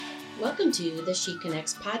Welcome to the She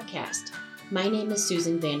Connects podcast. My name is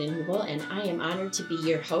Susan Vandenhoevel, and I am honored to be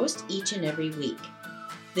your host each and every week.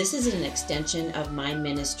 This is an extension of my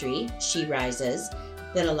ministry, She Rises,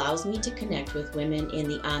 that allows me to connect with women in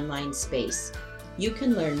the online space. You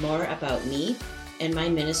can learn more about me and my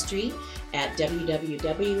ministry at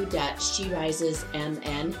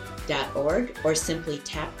www.sherisesmn.org or simply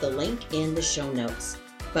tap the link in the show notes.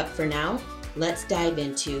 But for now, let's dive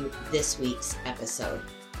into this week's episode.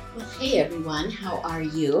 Well, hey everyone, how are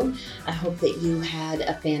you? I hope that you had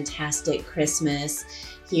a fantastic Christmas.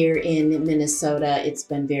 Here in Minnesota, it's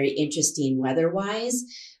been very interesting weather-wise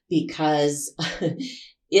because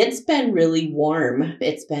it's been really warm.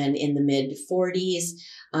 It's been in the mid-40s.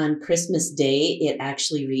 On Christmas Day, it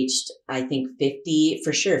actually reached, I think, 50,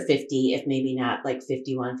 for sure 50, if maybe not like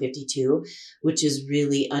 51, 52, which is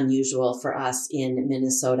really unusual for us in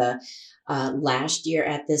Minnesota. Last year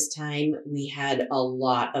at this time, we had a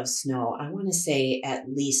lot of snow. I want to say at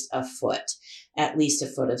least a foot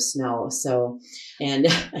of snow. So, and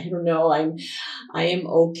I don't know, I am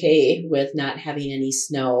okay with not having any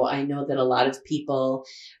snow. I know that a lot of people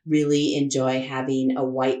really enjoy having a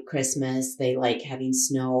white Christmas. They like having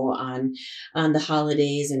snow on the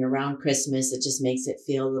holidays and around Christmas. It just makes it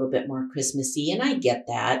feel a little bit more Christmassy. And I get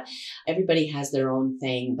that. Everybody has their own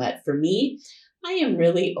thing. But for me, I am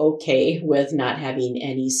really okay with not having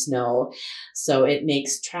any snow. So it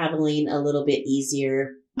makes traveling a little bit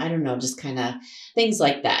easier. I don't know, just kind of things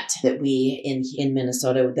like that we in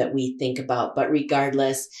Minnesota that we think about. But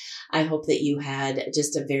regardless, I hope that you had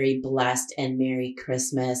just a very blessed and Merry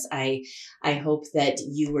Christmas. I hope that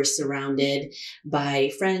you were surrounded by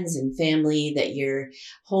friends and family, that your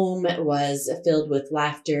home was filled with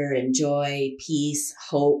laughter and joy, peace,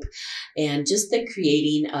 hope, and just the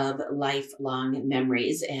creating of lifelong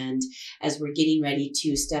memories. And as we're getting ready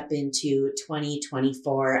to step into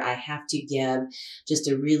 2024, I have to give just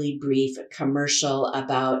a really brief commercial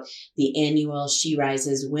about the annual She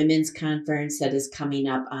Rises Women's Conference that is coming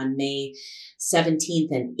up on May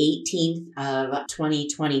 17th and 18th of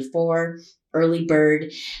 2024. Early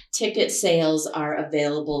bird ticket sales are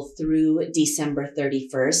available through December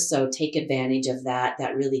 31st. So take advantage of that.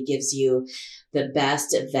 That really gives you the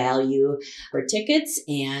best value for tickets.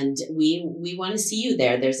 And we want to see you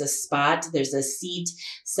there. There's a seat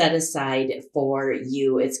set aside for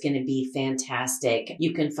you. It's going to be fantastic.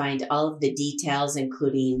 You can find all of the details,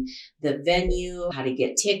 including the venue, how to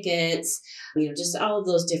get tickets, just all of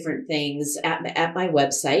those different things at my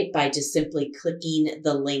website by just simply clicking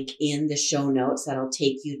the link in the show notes. That'll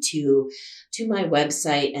take you to my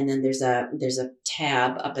website. And then there's a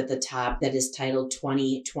tab up at the top that is titled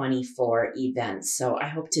 2024 events. So I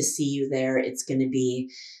hope to see you there. It's going to be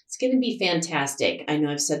fantastic. I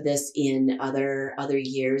know I've said this in other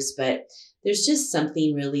years, but there's just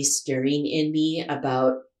something really stirring in me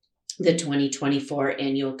about the 2024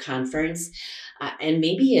 annual conference. And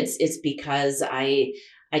maybe it's because I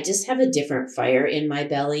just have a different fire in my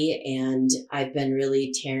belly, and I've been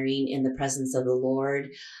really tarrying in the presence of the Lord.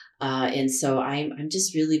 And so I'm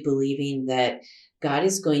just really believing that God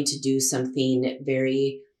is going to do something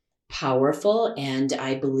very powerful. And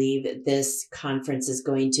I believe this conference is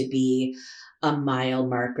going to be a mile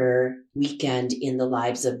marker weekend in the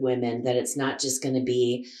lives of women, that it's not just going to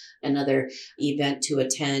be another event to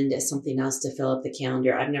attend, something else to fill up the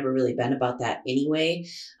calendar. I've never really been about that anyway.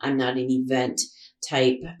 I'm not an event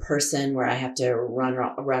type person where I have to run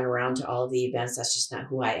around to all of the events. That's just not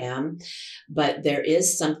who I am. But there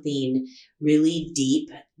is something really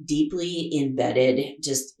deeply embedded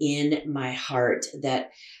just in my heart,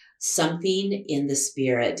 that something in the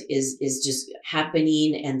spirit is just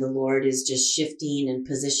happening, and the Lord is just shifting and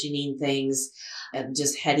positioning things,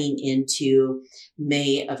 just heading into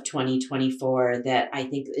May of 2024, that I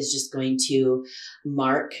think is just going to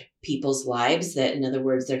mark people's lives. That, in other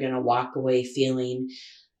words, they're going to walk away feeling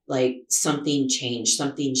like something changed,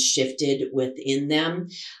 something shifted within them.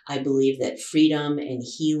 I believe that freedom and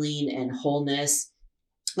healing and wholeness,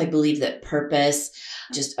 I believe that purpose,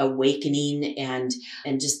 just awakening and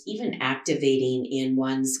just even activating in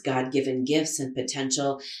one's God-given gifts and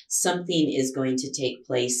potential, something is going to take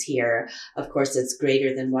place here. Of course, it's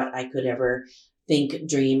greater than what I could ever think,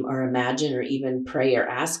 dream, or imagine, or even pray or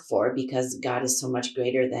ask for, because God is so much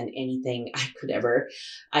greater than anything I could ever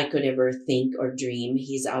think or dream.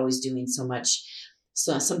 He's always doing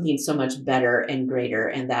something so much better and greater,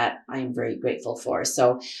 and that I am very grateful for.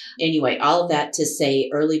 So anyway, all of that to say,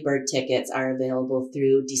 early bird tickets are available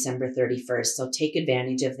through December 31st. So take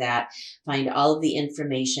advantage of that. Find all of the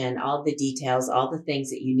information, all of the details, all the things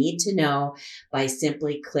that you need to know by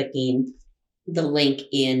simply clicking the link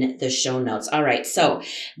in the show notes. All right. So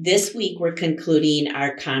this week we're concluding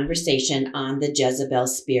our conversation on the Jezebel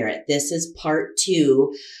Spirit. This is part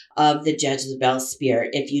 2 of the Jezebel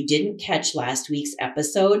Spirit. If you didn't catch last week's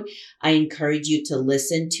episode, I encourage you to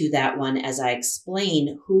listen to that one as I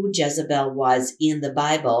explain who Jezebel was in the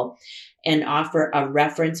Bible and offer a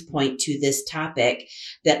reference point to this topic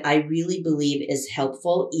that I really believe is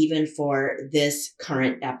helpful even for this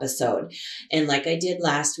current episode. And like I did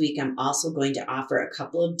last week, I'm also going to offer a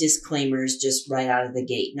couple of disclaimers just right out of the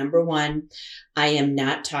gate. Number one, I am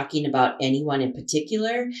not talking about anyone in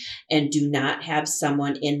particular and do not have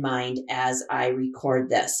someone in mind as I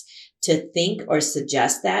record this. To think or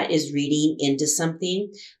suggest that is reading into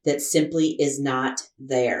something that simply is not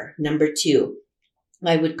there. Number two,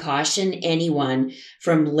 I would caution anyone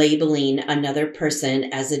from labeling another person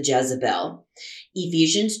as a Jezebel.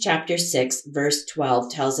 Ephesians chapter 6, verse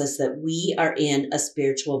 12 tells us that we are in a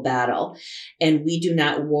spiritual battle, and we do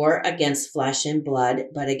not war against flesh and blood,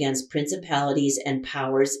 but against principalities and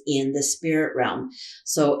powers in the spirit realm.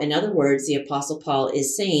 So in other words, the Apostle Paul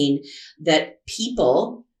is saying that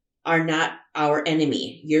people are not our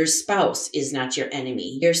enemy. Your spouse is not your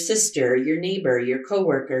enemy. Your sister, your neighbor, your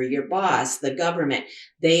coworker, your boss, the government,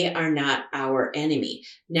 they are not our enemy.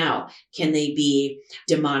 Now, can they be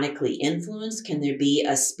demonically influenced? Can there be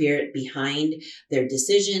a spirit behind their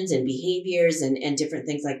decisions and behaviors and different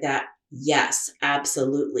things like that? Yes,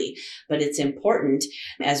 absolutely. But it's important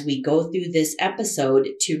as we go through this episode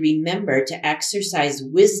to remember to exercise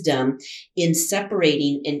wisdom in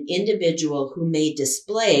separating an individual who may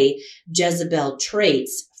display Jezebel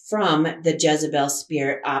traits from the Jezebel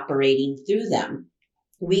spirit operating through them.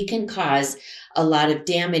 We can cause a lot of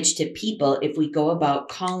damage to people if we go about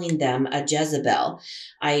calling them a Jezebel.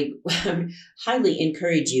 I highly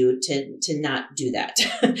encourage you to not do that.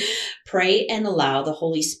 Pray and allow the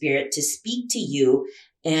Holy Spirit to speak to you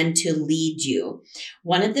and to lead you.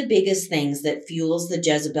 One of the biggest things that fuels the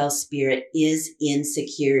Jezebel spirit is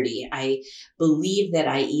insecurity. I believe that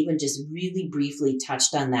I even just really briefly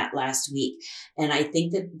touched on that last week. And I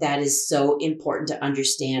think that that is so important to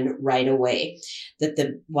understand right away,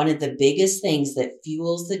 that one of the biggest things that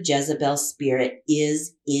fuels the Jezebel spirit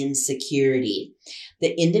is insecurity.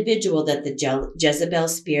 The individual that the Jezebel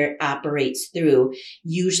spirit operates through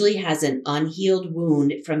usually has an unhealed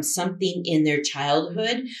wound from something in their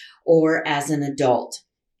childhood or as an adult.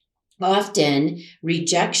 Often,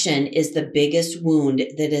 rejection is the biggest wound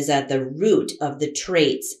that is at the root of the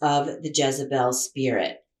traits of the Jezebel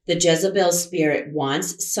spirit. The Jezebel spirit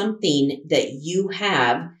wants something that you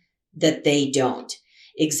have that they don't.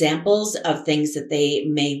 Examples of things that they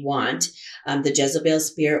may want, the Jezebel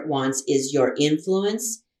spirit wants is your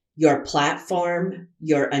influence, your platform,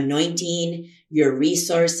 your anointing, your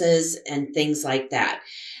resources, and things like that.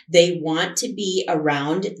 They want to be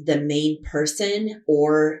around the main person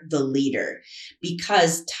or the leader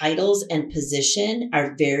because titles and position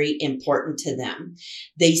are very important to them.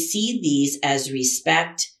 They see these as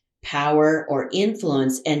respect, power, or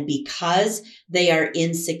influence, and because they are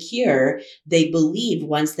insecure, they believe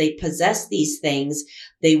once they possess these things,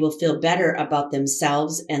 they will feel better about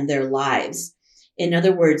themselves and their lives. In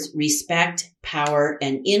other words, respect, power,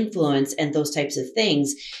 and influence, and those types of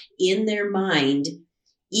things in their mind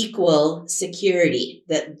equal security,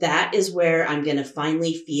 that is where I'm going to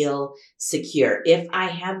finally feel secure. If I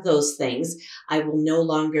have those things, I will no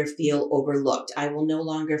longer feel overlooked. I will no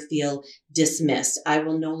longer feel dismissed. I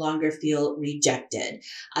will no longer feel rejected.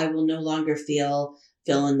 I will no longer feel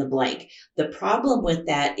fill in the blank. The problem with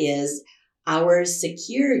that is our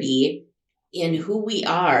security in who we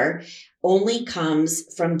are only comes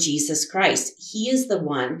from Jesus Christ. He is the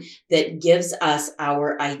one that gives us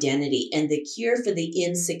our identity. And the cure for the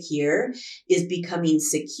insecure is becoming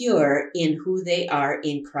secure in who they are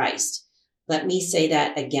in Christ. Let me say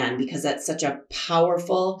that again, because that's such a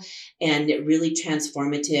powerful and really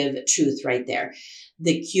transformative truth right there.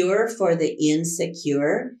 The cure for the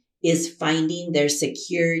insecure is finding their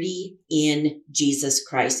security in Jesus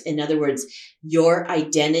Christ. In other words, your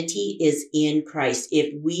identity is in Christ.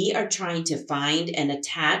 If we are trying to find and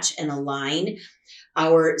attach and align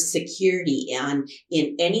our security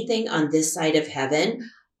in anything on this side of heaven,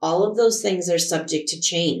 all of those things are subject to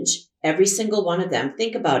change. Every single one of them.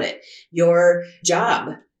 Think about it. Your job,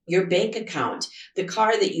 your bank account, the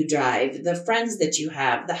car that you drive, the friends that you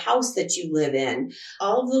have, the house that you live in,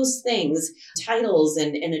 all of those things, titles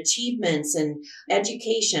and achievements and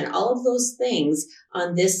education, all of those things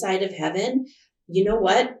on this side of heaven, you know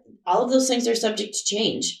what? All of those things are subject to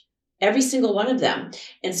change. Every single one of them.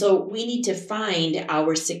 And so we need to find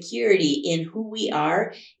our security in who we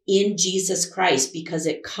are in Jesus Christ because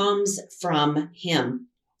it comes from him.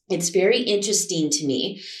 It's very interesting to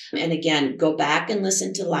me. And again, go back and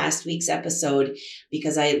listen to last week's episode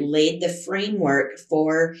because I laid the framework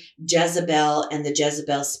for Jezebel and the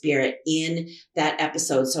Jezebel Spirit in that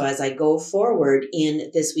episode. So as I go forward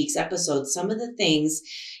in this week's episode, some of the things,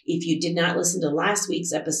 if you did not listen to last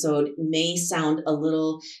week's episode, may sound a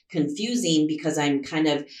little confusing because I'm kind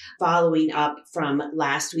of following up from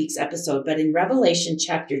last week's episode. But in Revelation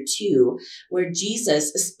chapter 2, where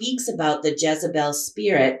Jesus speaks about the Jezebel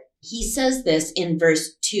Spirit, he says this in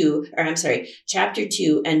chapter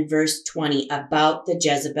 2 and verse 20 about the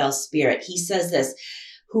Jezebel Spirit. He says this,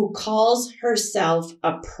 who calls herself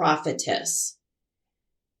a prophetess.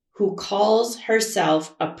 Who calls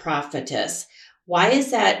herself a prophetess. Why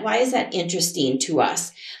is that interesting to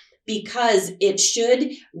us? Because it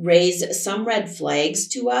should raise some red flags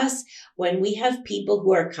to us when we have people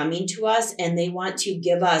who are coming to us and they want to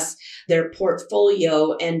give us their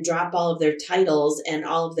portfolio and drop all of their titles and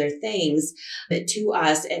all of their things to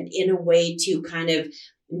us, and in a way to kind of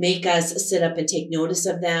make us sit up and take notice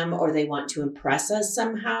of them, or they want to impress us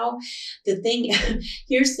somehow.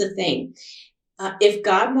 Here's the thing. If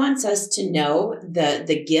God wants us to know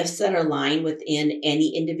the gifts that are lying within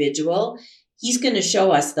any individual, he's going to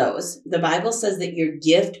show us those. The Bible says that your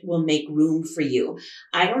gift will make room for you.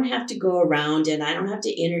 I don't have to go around and I don't have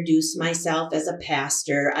to introduce myself as a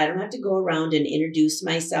pastor. I don't have to go around and introduce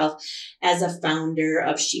myself as a founder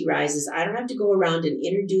of She Rises. I don't have to go around and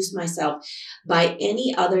introduce myself by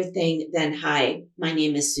any other thing than, hi, my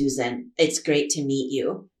name is Susan. It's great to meet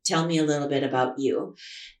you. Tell me a little bit about you.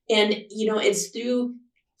 And, it's through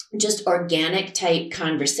just organic type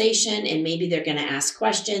conversation, and maybe they're going to ask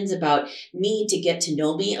questions about me to get to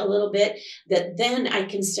know me a little bit, that then I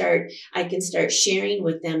can start sharing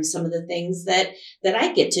with them some of the things that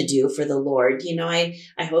I get to do for the Lord. I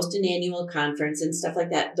host an annual conference and stuff like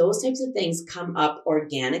that. Those types of things come up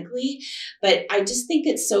organically, but I just think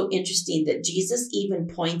it's so interesting that Jesus even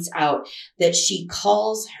points out that she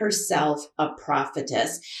calls herself a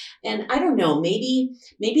prophetess. And I don't know, maybe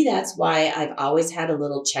that's why I've always had a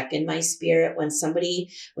little check in my spirit when somebody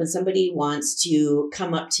wants to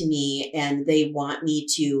come up to me and they want me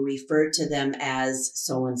to refer to them as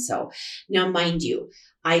so-and-so. Now, mind you,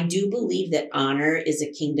 I do believe that honor is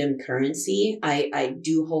a kingdom currency. I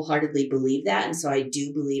do wholeheartedly believe that. And so I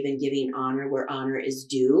do believe in giving honor where honor is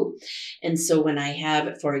due. And so when I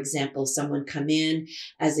have, for example, someone come in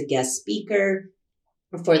as a guest speaker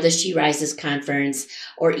for the She Rises conference,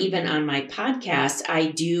 or even on my podcast, I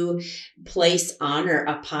do place honor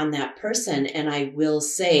upon that person. And I will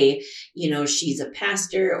say, she's a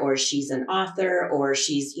pastor, or she's an author, or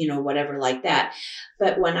she's, whatever like that.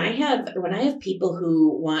 But when I have people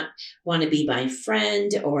who want to be my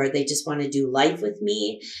friend, or they just want to do life with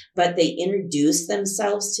me, but they introduce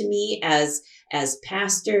themselves to me as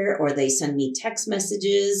pastor, or they send me text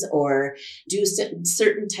messages or do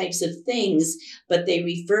certain types of things, but they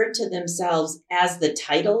refer to themselves as the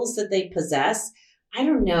titles that they possess. I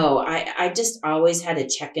don't know. I just always had a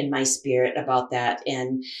check in my spirit about that.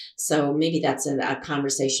 And so maybe that's a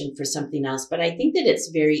conversation for something else. But I think that it's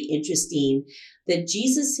very interesting that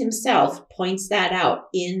Jesus himself points that out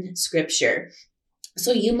in Scripture.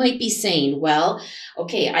 So you might be saying, well,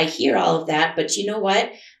 okay, I hear all of that, but you know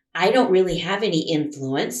what? I don't really have any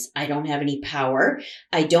influence. I don't have any power.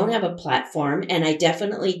 I don't have a platform, and I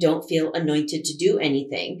definitely don't feel anointed to do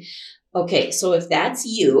anything. Okay, so if that's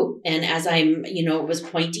you, and as I'm, was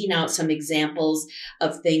pointing out some examples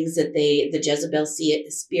of things that the Jezebel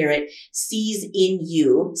Spirit sees in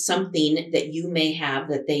you, something that you may have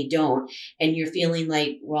that they don't, and you're feeling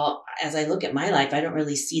like, well, as I look at my life, I don't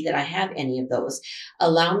really see that I have any of those.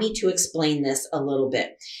 Allow me to explain this a little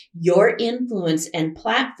bit. Your influence and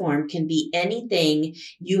platform can be anything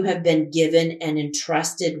you have been given and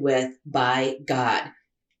entrusted with by God.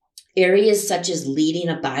 Areas such as leading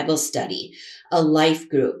a Bible study, a life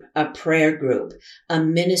group, a prayer group, a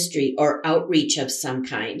ministry, or outreach of some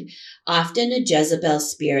kind. Often a Jezebel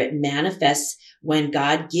spirit manifests when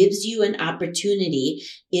God gives you an opportunity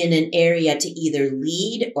in an area to either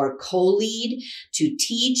lead or co-lead, to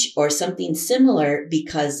teach, or something similar,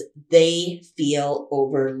 because they feel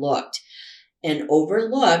overlooked. And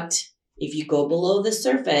overlooked, if you go below the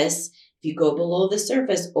surface,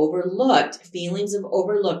 overlooked, feelings of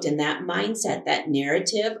overlooked, and that mindset, that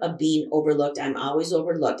narrative of being overlooked. I'm always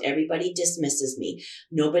overlooked. Everybody dismisses me.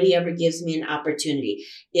 Nobody ever gives me an opportunity.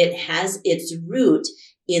 It has its root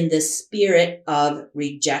in the spirit of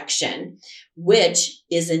rejection, which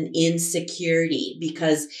is an insecurity,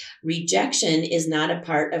 because rejection is not a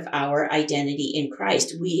part of our identity in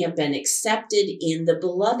Christ. We have been accepted in the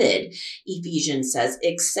beloved, Ephesians says.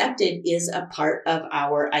 Accepted is a part of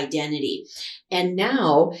our identity. And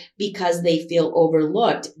now, because they feel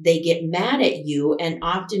overlooked, they get mad at you and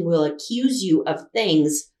often will accuse you of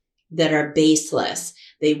things that are baseless.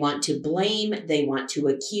 They want to blame, they want to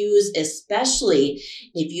accuse, especially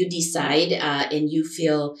if you decide and you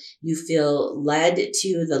feel led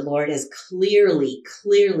to, the Lord has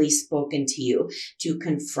clearly spoken to you to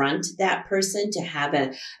confront that person, to have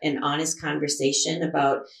an honest conversation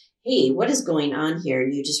about, hey, what is going on here?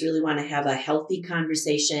 And you just really want to have a healthy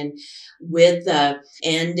conversation with the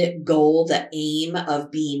end goal, the aim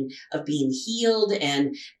of being healed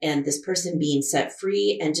and this person being set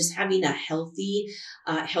free, and just having a healthy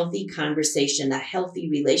conversation, a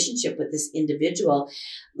healthy relationship with this individual.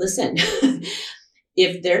 Listen,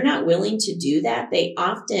 if they're not willing to do that, they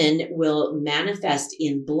often will manifest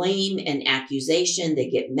in blame and accusation. They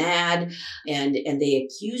get mad and they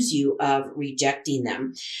accuse you of rejecting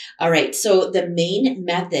them. All right. So the main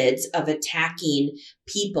methods of attacking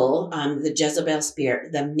people, the Jezebel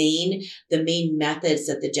spirit, the main methods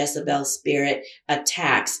that the Jezebel spirit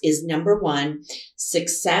attacks is, number one,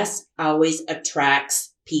 success always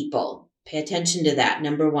attracts people. Pay attention to that.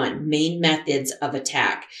 Number one, main methods of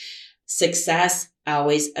attack. Success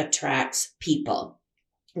always attracts people.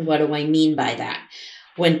 What do I mean by that?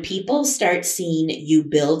 When people start seeing you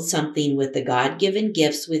build something with the God-given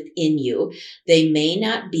gifts within you, they may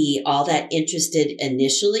not be all that interested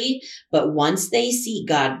initially, but once they see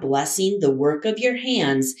God blessing the work of your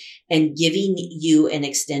hands and giving you an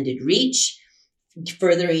extended reach,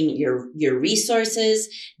 furthering your resources,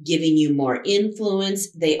 giving you more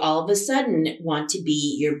influence, they all of a sudden want to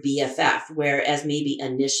be your BFF. Whereas maybe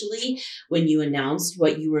initially when you announced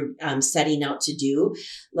what you were setting out to do,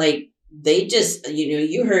 like they just,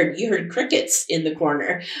 you heard crickets in the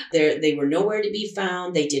corner. They were nowhere to be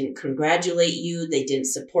found. They didn't congratulate you. They didn't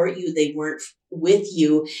support you. They weren't with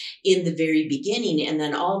you in the very beginning. And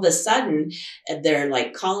then all of a sudden they're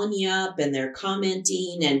like calling you up and they're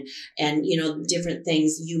commenting and different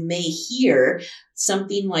things. You may hear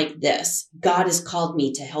something like this: God has called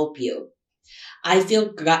me to help you. I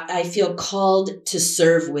feel called to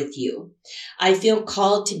serve with you. I feel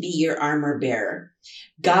called to be your armor bearer.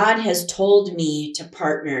 God has told me to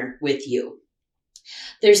partner with you.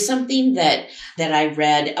 There's something that I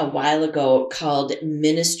read a while ago called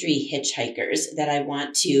Ministry Hitchhikers that I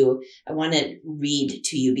want to read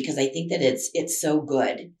to you because I think that it's so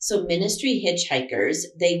good. So Ministry Hitchhikers,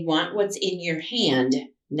 they want what's in your hand,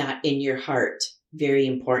 not in your heart. Very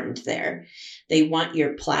important there. They want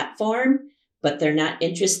your platform, but they're not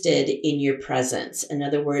interested in your presence. In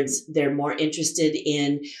other words, they're more interested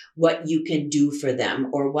in what you can do for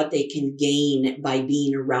them or what they can gain by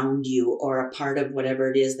being around you or a part of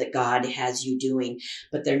whatever it is that God has you doing.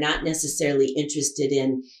 But they're not necessarily interested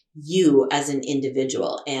in you as an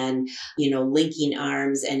individual and, linking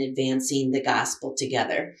arms and advancing the gospel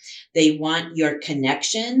together. They want your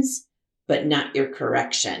connections, but not your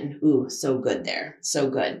correction. Ooh, so good there.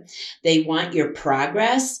 So good. They want your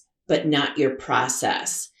progress, but not your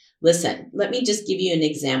process. Listen, let me just give you an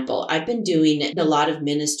example. I've been doing a lot of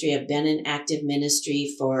ministry. I've been in active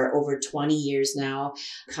ministry for over 20 years now,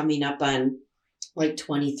 coming up on like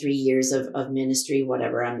 23 years of ministry,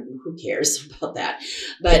 whatever. Who cares about that?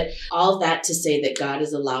 But all that to say that God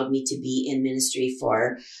has allowed me to be in ministry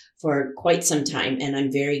for quite some time, and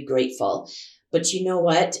I'm very grateful. But you know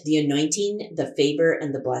what? The anointing, the favor,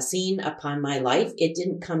 and the blessing upon my life, it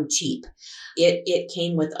didn't come cheap. It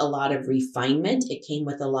came with a lot of refinement. It came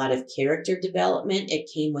with a lot of character development. It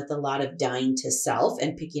came with a lot of dying to self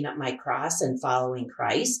and picking up my cross and following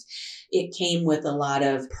Christ. It came with a lot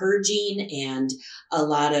of purging and a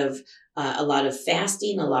lot of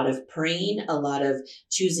fasting, a lot of praying, a lot of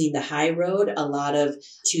choosing the high road, a lot of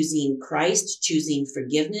choosing Christ, choosing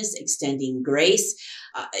forgiveness, extending grace.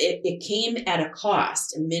 It came at a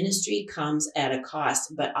cost. Ministry comes at a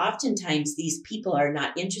cost, but oftentimes these people are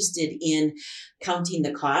not interested in counting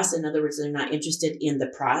the cost. In other words, they're not interested in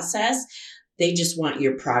the process. They just want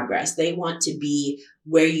your progress. They want to be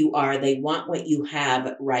where you are. They want what you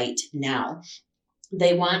have right now.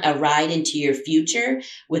 They want a ride into your future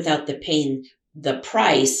without the pain, the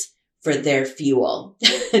price for their fuel.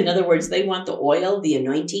 In other words, they want the oil, the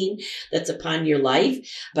anointing that's upon your life,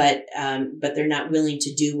 but they're not willing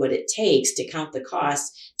to do what it takes to count the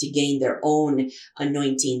cost to gain their own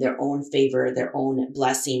anointing, their own favor, their own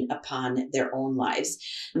blessing upon their own lives.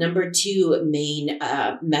 Number two main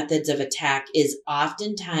methods of attack is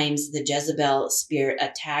oftentimes the Jezebel spirit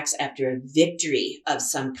attacks after a victory of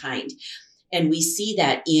some kind. And we see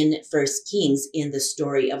that in 1 Kings in the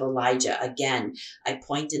story of Elijah. Again, I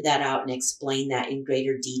pointed that out and explained that in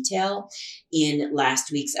greater detail in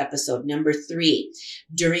last week's episode. Number three,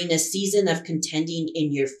 during a season of contending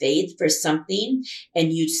in your faith for something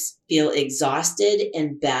and you feel exhausted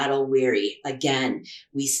and battle weary. Again,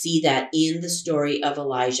 we see that in the story of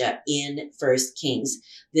Elijah in 1 Kings.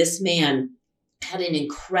 This man had an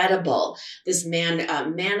incredible,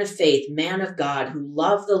 man of faith, man of God who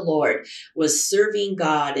loved the Lord, was serving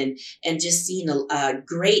God and just seeing a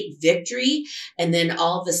great victory. And then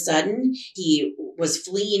all of a sudden he was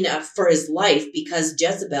fleeing for his life because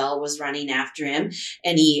Jezebel was running after him,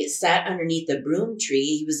 and he sat underneath the broom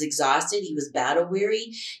tree. He was exhausted. He was battle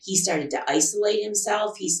weary. He started to isolate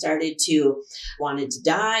himself. He wanted to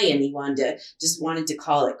die, and he wanted to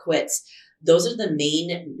call it quits. Those are the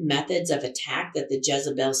main methods of attack that the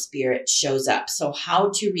Jezebel spirit shows up. So how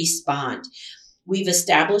to respond? We've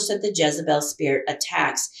established that the Jezebel spirit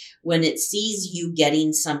attacks when it sees you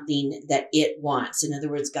getting something that it wants. In other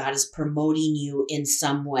words, God is promoting you in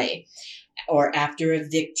some way, or after a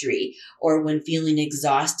victory, or when feeling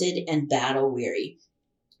exhausted and battle weary.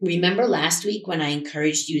 Remember last week when I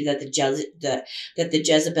encouraged you that the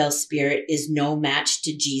Jezebel spirit is no match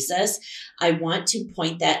to Jesus? I want to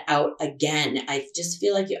point that out again. I just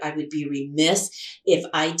feel like I would be remiss if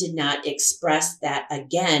I did not express that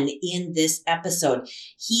again in this episode.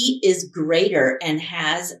 He is greater and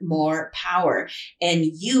has more power, and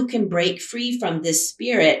you can break free from this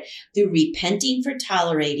spirit through repenting for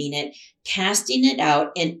tolerating it, casting it out,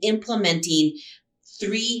 and implementing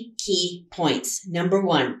 3 key points. Number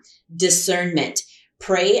 1, discernment.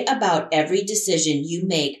 Pray about every decision you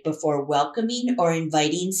make before welcoming or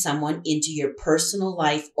inviting someone into your personal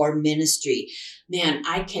life or ministry. Man,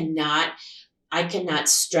 I cannot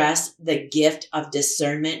stress the gift of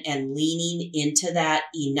discernment and leaning into that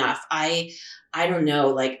enough. I don't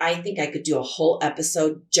know, I think I could do a whole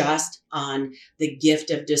episode just on the gift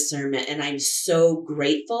of discernment. And I'm so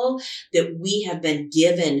grateful that we have been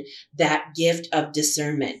given that gift of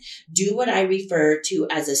discernment. Do what I refer to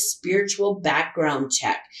as a spiritual background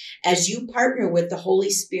check. As you partner with the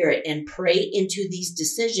Holy Spirit and pray into these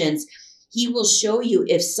decisions, He will show you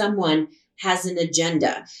if someone has an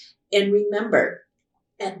agenda. And remember,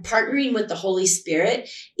 and partnering with the Holy Spirit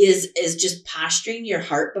is just posturing your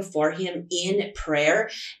heart before Him in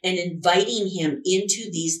prayer and inviting Him into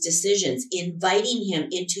these decisions, inviting Him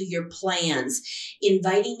into your plans,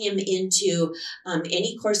 inviting Him into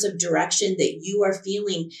any course of direction that you are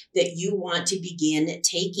feeling that you want to begin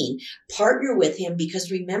taking. Partner with Him,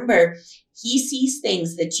 because remember, He sees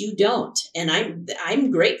things that you don't. And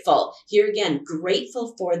I'm grateful, here again,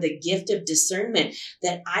 grateful for the gift of discernment,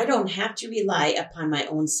 that I don't have to rely upon my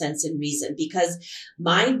own sense and reason, because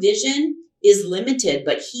my vision is limited,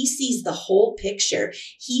 but He sees the whole picture.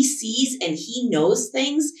 He sees and He knows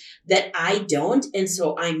things that I don't. And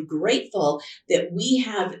so I'm grateful that we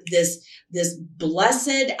have this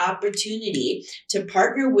blessed opportunity to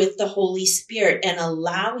partner with the Holy Spirit and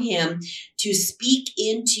allow Him to speak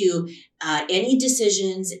into any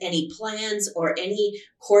decisions, any plans, or any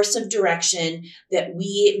course of direction that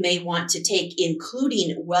we may want to take,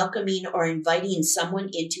 including welcoming or inviting someone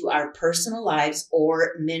into our personal lives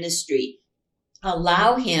or ministry.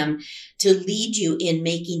 Allow Him to lead you in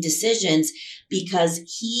making decisions, because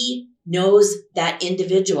He knows that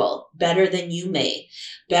individual better than you may,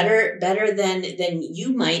 better than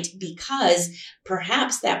you might, because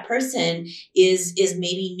perhaps that person is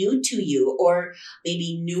maybe new to you, or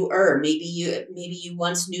maybe newer. Maybe you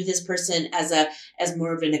once knew this person as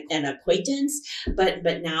more of an acquaintance, but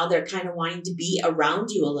now they're kind of wanting to be around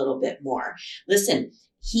you a little bit more. Listen,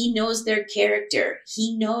 He knows their character.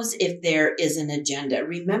 He knows if there is an agenda.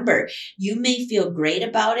 Remember, you may feel great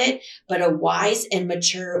about it, but a wise and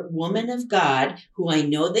mature woman of God, who I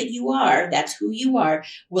know that you are, that's who you are,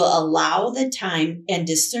 will allow the time and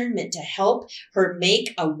discernment to help her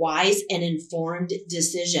make a wise and informed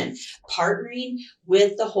decision. Partnering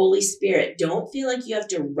with the Holy Spirit. Don't feel like you have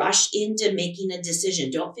to rush into making a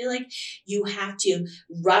decision. Don't feel like you have to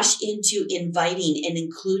rush into inviting and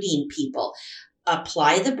including people.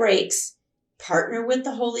 Apply the brakes, partner with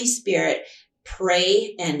the Holy Spirit,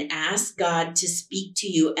 pray and ask God to speak to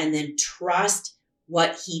you, and then trust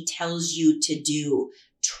what He tells you to do.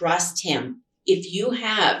 trust him. If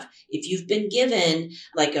you've been given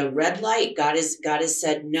like a red light, God has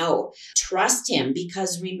said no, trust him,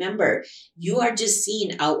 because remember, you are just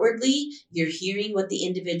seeing outwardly. You're hearing what the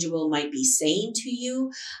individual might be saying to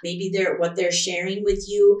you. Maybe what they're sharing with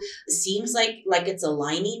you seems like it's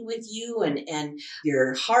aligning with you and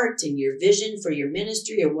your heart and your vision for your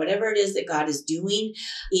ministry or whatever it is that God is doing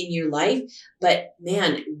in your life. But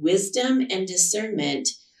man, wisdom and discernment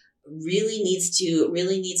really needs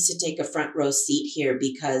to take a front row seat here,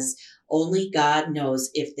 because only God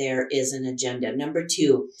knows if there is an agenda. Number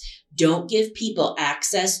 2, don't give people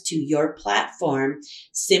access to your platform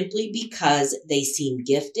simply because they seem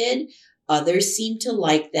gifted, others seem to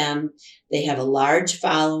like them, they have a large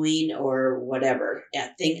following or whatever,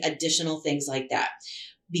 additional things like that.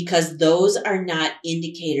 Because those are not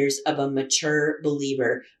indicators of a mature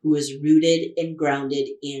believer who is rooted and grounded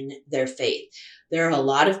in their faith. There are a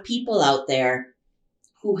lot of people out there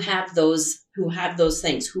who have those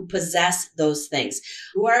things, who possess those things,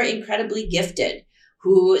 who are incredibly gifted,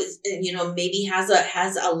 who, maybe has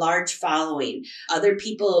a large following. Other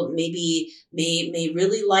people maybe may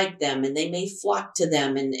really like them, and they may flock to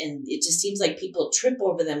them. And it just seems like people trip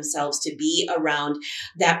over themselves to be around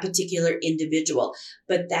that particular individual.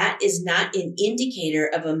 But that is not an indicator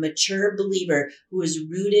of a mature believer who is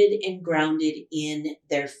rooted and grounded in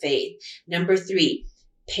their faith. Number 3,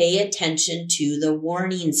 pay attention to the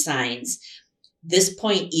warning signs. This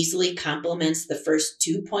point easily complements the first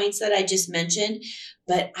 2 points that I just mentioned,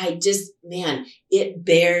 but it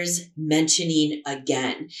bears mentioning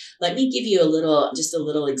again. Let me give you a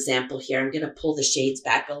little example here. I'm going to pull the shades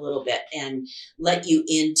back a little bit and let you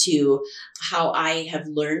into how I have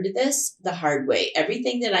learned this the hard way.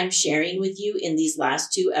 Everything that I'm sharing with you in these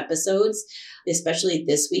last 2 episodes, especially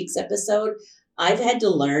this week's episode, I've had to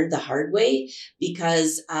learn the hard way,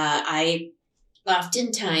 because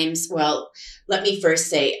let me first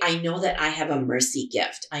say, I know that I have a mercy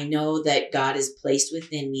gift. I know that God has placed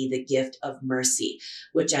within me the gift of mercy,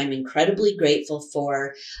 which I'm incredibly grateful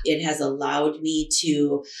for. It has allowed me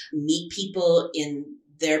to meet people in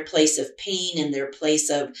their place of pain and their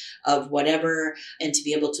place of whatever, and to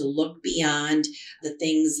be able to look beyond the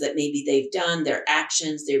things that maybe they've done, their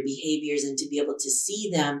actions, their behaviors, and to be able to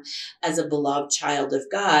see them as a beloved child of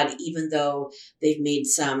God, even though they've made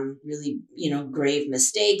some really, grave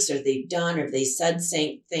mistakes, or they've done, or they said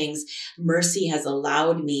things. Mercy has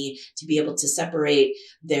allowed me to be able to separate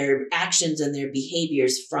their actions and their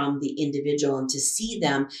behaviors from the individual, and to see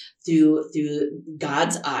them through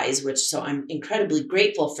God's eyes, so I'm incredibly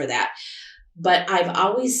grateful for that. But I've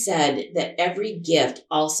always said that every gift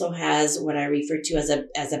also has what I refer to as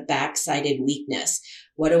a backsided weakness.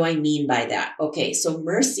 What do I mean by that? Okay, so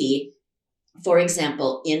mercy, for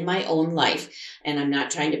example, in my own life, and I'm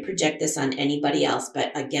not trying to project this on anybody else,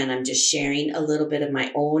 but again, I'm just sharing a little bit of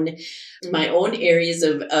my own areas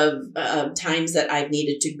of times that I've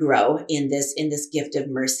needed to grow in this gift of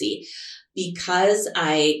mercy. Because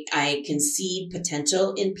I can see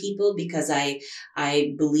potential in people, because I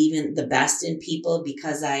believe in the best in people,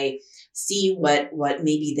 because I see what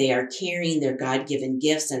maybe they are carrying, their God-given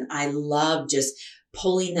gifts, and I love just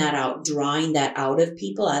pulling that out, drawing that out of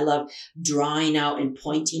people. I love drawing out and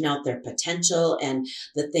pointing out their potential and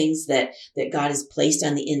the things that God has placed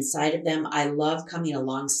on the inside of them. I love coming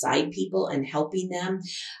alongside people and helping them,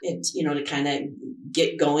 and, to kind of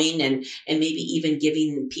get going, and maybe even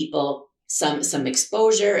giving people some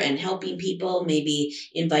exposure and helping people, maybe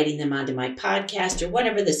inviting them onto my podcast or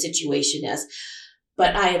whatever the situation is.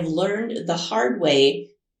 But I have learned the hard way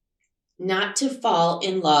not to fall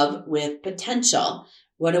in love with potential.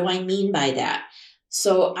 What do I mean by that?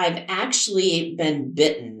 So I've actually been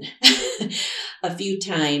bitten a few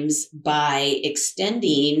times by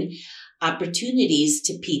extending opportunities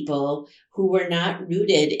to people who were not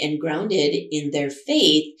rooted and grounded in their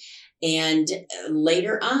faith. And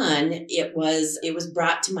later on, it was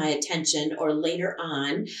brought to my attention, or later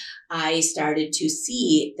on, I started to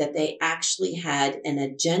see that they actually had an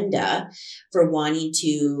agenda for wanting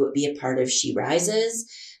to be a part of She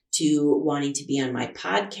Rises, to wanting to be on my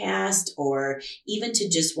podcast, or even to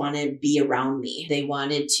just want to be around me. They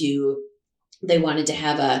wanted to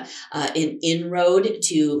have an inroad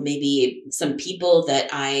to maybe some people that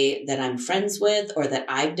I'm friends with, or that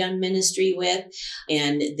I've done ministry with,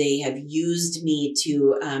 and they have used me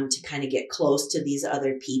to kind of get close to these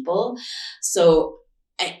other people. So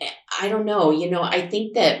I don't know, I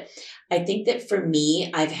think that for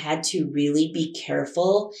me, I've had to really be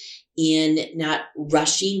careful in not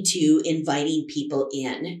rushing to inviting people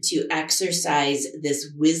in, to exercise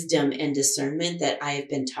this wisdom and discernment that I have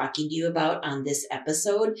been talking to you about on this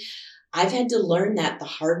episode. I've had to learn that the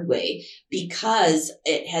hard way because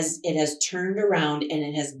it has turned around and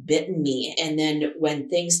it has bitten me. And then when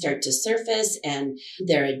things start to surface and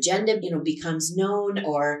their agenda, becomes known,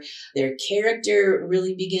 or their character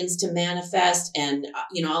really begins to manifest, and,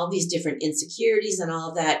 all these different insecurities and all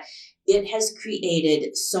of that, it has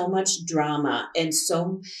created so much drama and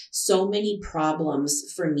so many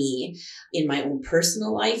problems for me in my own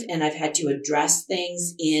personal life. And I've had to address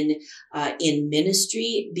things in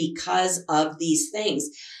ministry because of these things.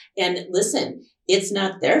 And listen, it's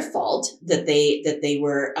not their fault that they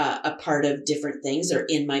were a part of different things or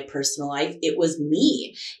in my personal life. It was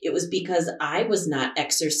me. It was because I was not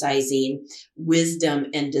exercising wisdom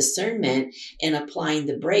and discernment and applying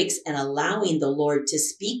the brakes and allowing the Lord to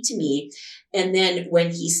speak to me. And then when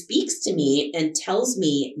he speaks to me and tells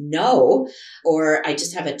me no, or I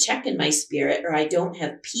just have a check in my spirit, or I don't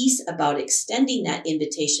have peace about extending that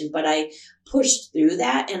invitation, but I pushed through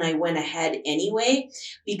that and I went ahead anyway,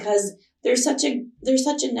 because they're such a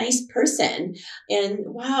nice person, and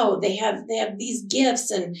wow, they have these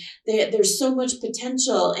gifts, and there's so much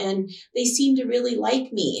potential, and they seem to really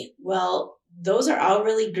like me. Well, those are all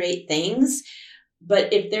really great things,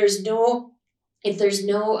 but if there's no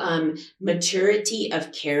maturity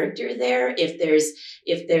of character there, if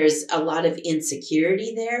there's a lot of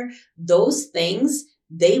insecurity there, those things,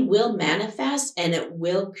 they will manifest and it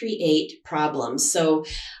will create problems. So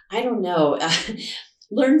I don't know.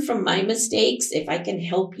 Learn from my mistakes. If I can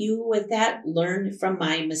help you with that, learn from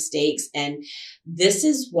my mistakes. And this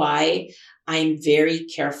is why I'm very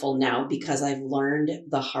careful now, because I've learned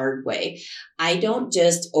the hard way. I don't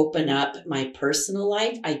just open up my personal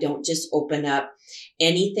life. I don't just open up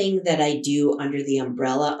anything that I do under the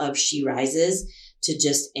umbrella of She Rises to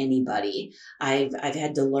just anybody. I've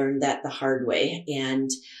had to learn that the hard way.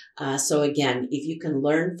 And so again, if you can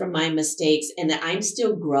learn from my mistakes, and I'm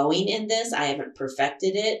still growing in this, I haven't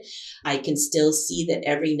perfected it. I can still see that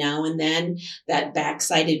every now and then that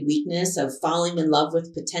backsided weakness of falling in love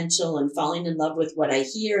with potential and falling in love with what I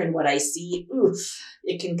hear and what I see,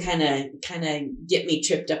 it can kind of get me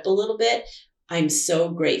tripped up a little bit. I'm so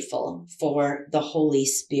grateful for the Holy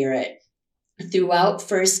Spirit. Throughout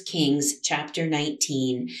 1 Kings chapter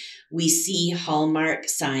 19, we see hallmark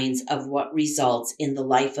signs of what results in the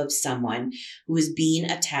life of someone who is being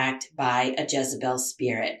attacked by a Jezebel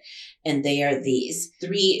spirit. And they are these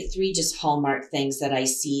three just hallmark things that I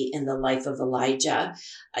see in the life of Elijah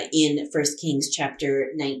in 1 Kings chapter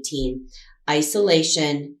 19.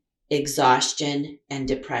 Isolation, exhaustion, and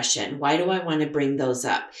depression. Why do I want to bring those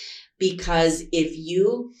up? Because if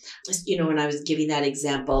when I was giving that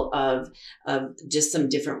example of just some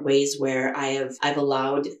different ways where I've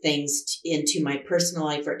allowed things into my personal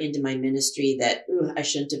life or into my ministry that I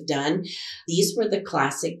shouldn't have done, these were the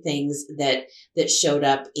classic things that showed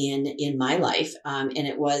up in my life, and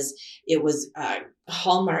it was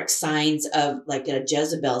hallmark signs of like a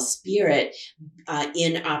Jezebel spirit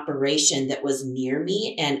in operation that was near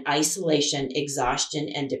me, and isolation, exhaustion,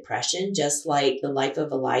 and depression, just like the life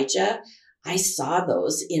of Elijah. I saw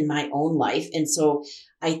those in my own life. And so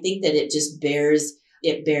I think that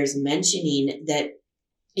it bears mentioning that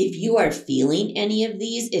if you are feeling any of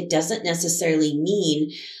these, it doesn't necessarily mean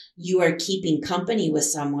you are keeping company with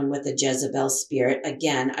someone with a Jezebel spirit.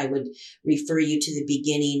 Again, I would refer you to the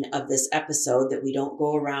beginning of this episode that we don't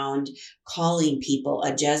go around calling people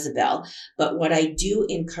a Jezebel. But what I do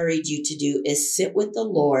encourage you to do is sit with the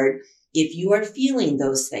Lord. If you are feeling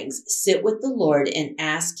those things, sit with the Lord and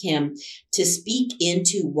ask him to speak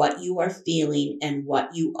into what you are feeling and what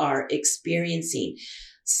you are experiencing.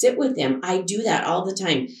 Sit with him. I do that all the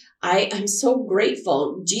time. I'm so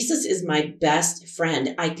grateful. Jesus is my best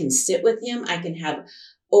friend. I can sit with him. I can have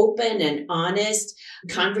open and honest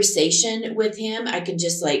conversation with him. I can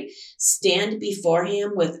just stand before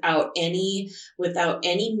him without any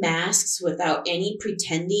masks, without any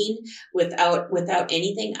pretending, without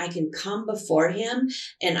anything. I can come before him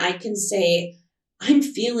and I can say, I'm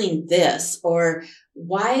feeling this, or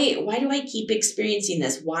why do I keep experiencing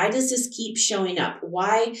this? Why does this keep showing up?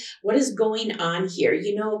 What is going on here?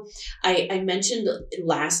 I mentioned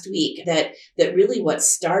last week that really what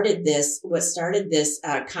started this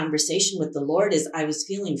conversation with the Lord is I was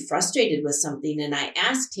feeling frustrated with something, and I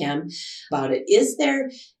asked him about it. Is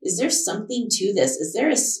there something to this? Is there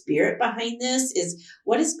a spirit behind this?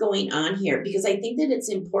 What is going on here? Because I think that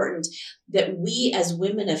it's important that we as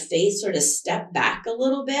women of faith sort of step back a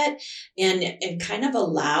little bit and kind of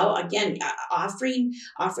allow, again, offering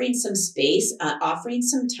some space, offering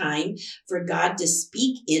some time for God to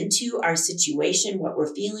speak into our situation, what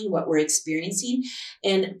we're feeling, what we're experiencing,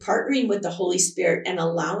 and partnering with the Holy Spirit and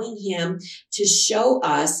allowing him to show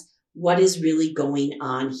us what is really going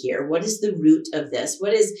on here? What is the root of this?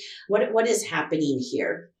 What is happening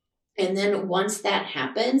here? And then once that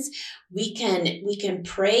happens, we can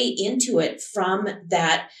pray into it from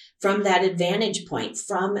that advantage point,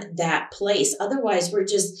 from that place. Otherwise, we're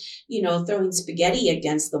just, throwing spaghetti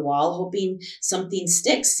against the wall, hoping something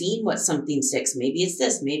sticks, seeing what something sticks. Maybe it's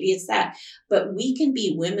this, maybe it's that. But we can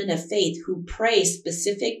be women of faith who pray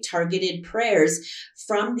specific targeted prayers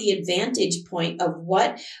from the advantage point of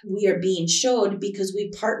what we are being showed, because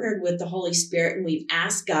we partnered with the Holy Spirit and we've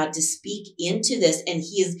asked God to speak into this. And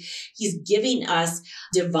He's giving us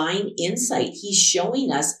divine insight. He's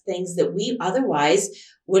showing us things that we otherwise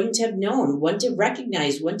wouldn't have known, wouldn't have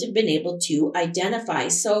recognized, wouldn't have been able to identify.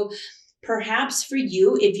 So perhaps for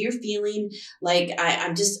you, if you're feeling like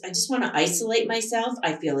I just want to isolate myself,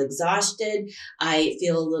 I feel exhausted, I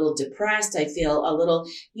feel a little depressed, I feel a little,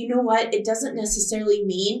 you know what? It doesn't necessarily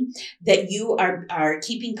mean that you are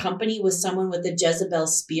keeping company with someone with a Jezebel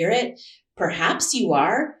spirit. Perhaps you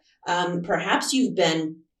are. Perhaps you've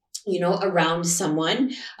been around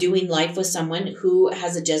someone, doing life with someone who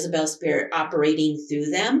has a Jezebel spirit operating through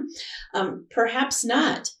them. Perhaps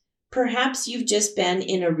not. Perhaps you've just been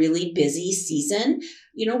in a really busy season.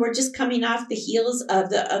 We're just coming off the heels of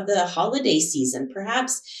the holiday season.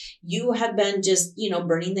 Perhaps you have been just,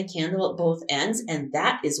 burning the candle at both ends, and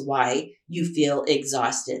that is why you feel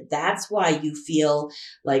exhausted. That's why you feel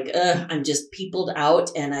like, I'm just peopled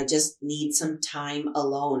out and I just need some time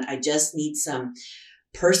alone. I just need some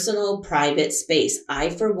personal, private space. I,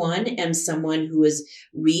 for one, am someone who is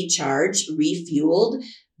recharged, refueled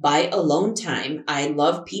by alone time. I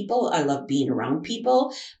love people. I love being around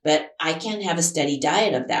people, but I can't have a steady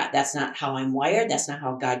diet of that. That's not how I'm wired. That's not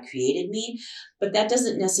how God created me. But that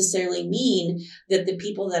doesn't necessarily mean that the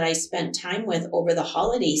people that I spent time with over the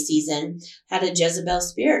holiday season had a Jezebel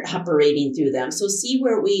spirit operating through them. So see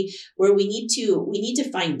where we need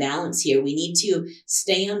to find balance here. We need to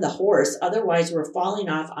stay on the horse. Otherwise, we're falling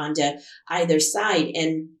off onto either side,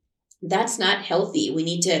 and that's not healthy. We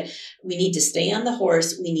need to stay on the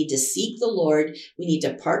horse. We need to seek the Lord. We need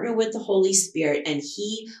to partner with the Holy Spirit, and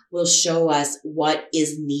He will show us what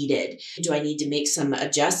is needed. Do I need to make some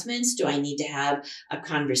adjustments? Do I need to have a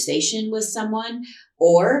conversation with someone?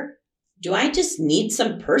 Or do I just need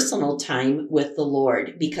some personal time with the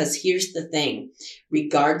Lord? Because here's the thing,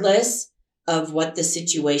 regardless of what the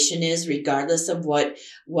situation is, regardless of what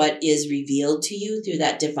is revealed to you through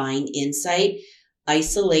that divine insight,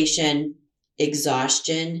 isolation,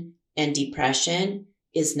 exhaustion, and depression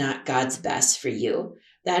is not God's best for you.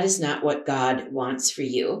 That is not what God wants for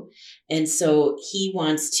you. And so He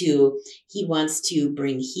wants to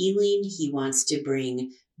bring healing. He wants to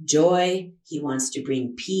bring joy. He wants to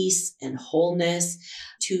bring peace and wholeness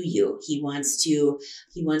to you. He wants to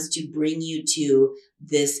bring you to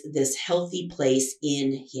this healthy place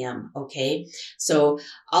in Him. Okay. So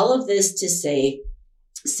all of this to say,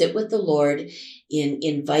 sit with the Lord,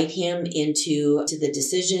 invite Him into the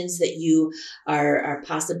decisions that you are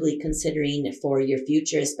possibly considering for your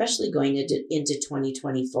future, especially going into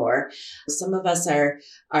 2024. Some of us are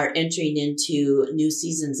entering into new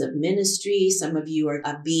seasons of ministry. Some of you are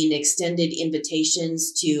being extended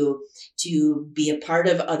invitations to be a part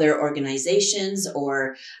of other organizations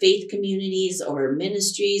or faith communities or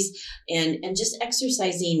ministries, and just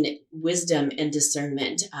exercising wisdom and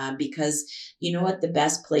discernment, because you know what? The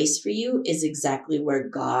best place for you is exactly where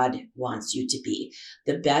God wants you to be.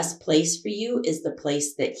 The best place for you is the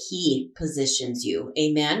place that He positions you.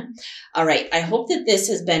 Amen. All right. I hope that this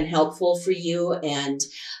has been helpful for you. And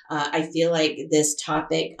I feel like this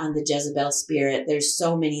topic on the Jezebel spirit, there's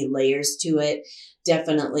so many layers to it.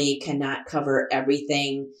 Definitely cannot cover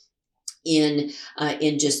everything in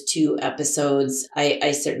just 2 episodes.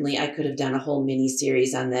 I could have done a whole mini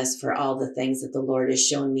series on this for all the things that the Lord has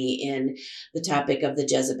shown me in the topic of the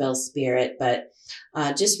Jezebel spirit. But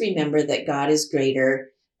just remember that God is greater.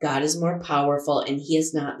 God is more powerful, and He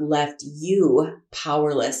has not left you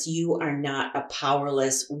powerless. You are not a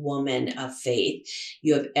powerless woman of faith.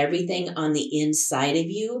 You have everything on the inside of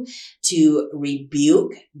you to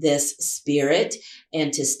rebuke this spirit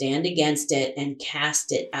and to stand against it and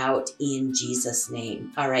cast it out in Jesus'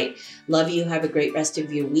 name. All right. Love you. Have a great rest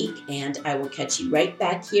of your week, and I will catch you right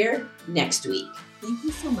back here next week. Thank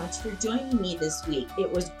you so much for joining me this week.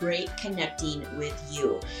 It was great connecting with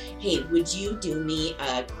you. Hey, would you do me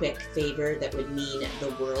a quick favor that would mean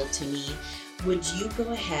the world to me? Would you go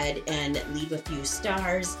ahead and leave a few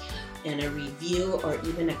stars and a review or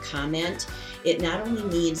even a comment, it not only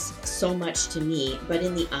means so much to me, but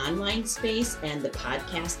in the online space and the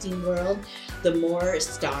podcasting world, the more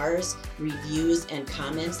stars, reviews, and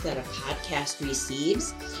comments that a podcast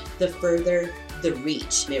receives, the further the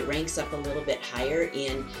reach. It ranks up a little bit higher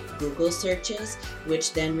in Google searches,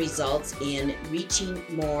 which then results in reaching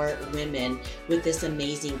more women with this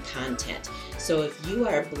amazing content. So if you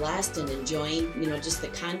are blessed and enjoying, just the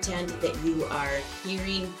content that you are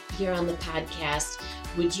hearing here on the podcast,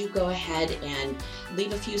 would you go ahead and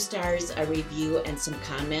leave a few stars, a review, and some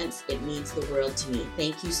comments? It means the world to me.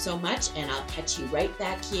 Thank you so much, and I'll catch you right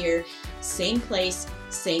back here, same place,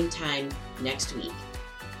 same time next week.